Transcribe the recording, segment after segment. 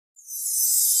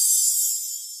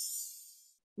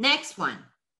Next one.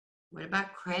 What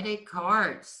about credit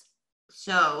cards?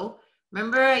 So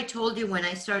remember I told you when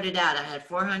I started out, I had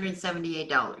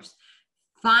 $478.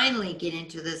 Finally get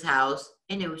into this house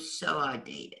and it was so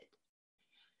outdated.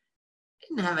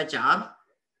 Didn't have a job.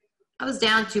 I was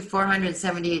down to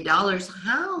 $478.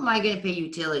 How am I going to pay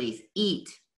utilities? Eat.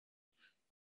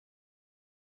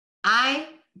 I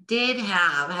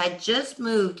had just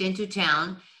moved into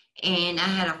town and I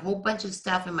had a whole bunch of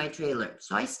stuff in my trailer.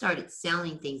 So I started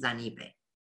selling things on eBay.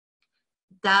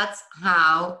 That's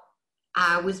how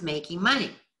I was making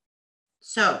money.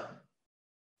 So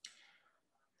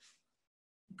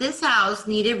this house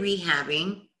needed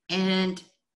rehabbing and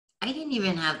I didn't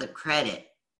even have the credit.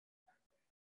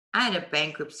 I had a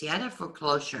bankruptcy, I had a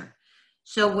foreclosure.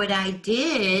 So what I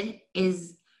did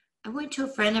is I went to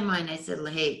a friend of mine. I said,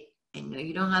 hey, I know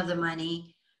you don't have the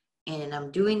money and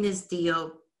I'm doing this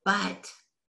deal, but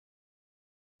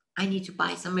I need to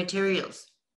buy some materials.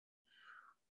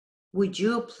 Would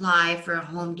you apply for a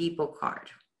Home Depot card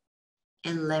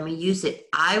and let me use it?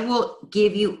 I will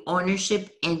give you ownership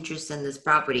interest in this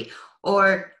property.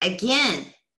 Or again,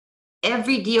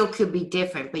 every deal could be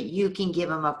different, but you can give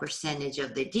them a percentage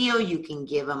of the deal. You can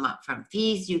give them upfront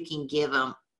fees. You can give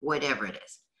them whatever it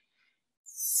is.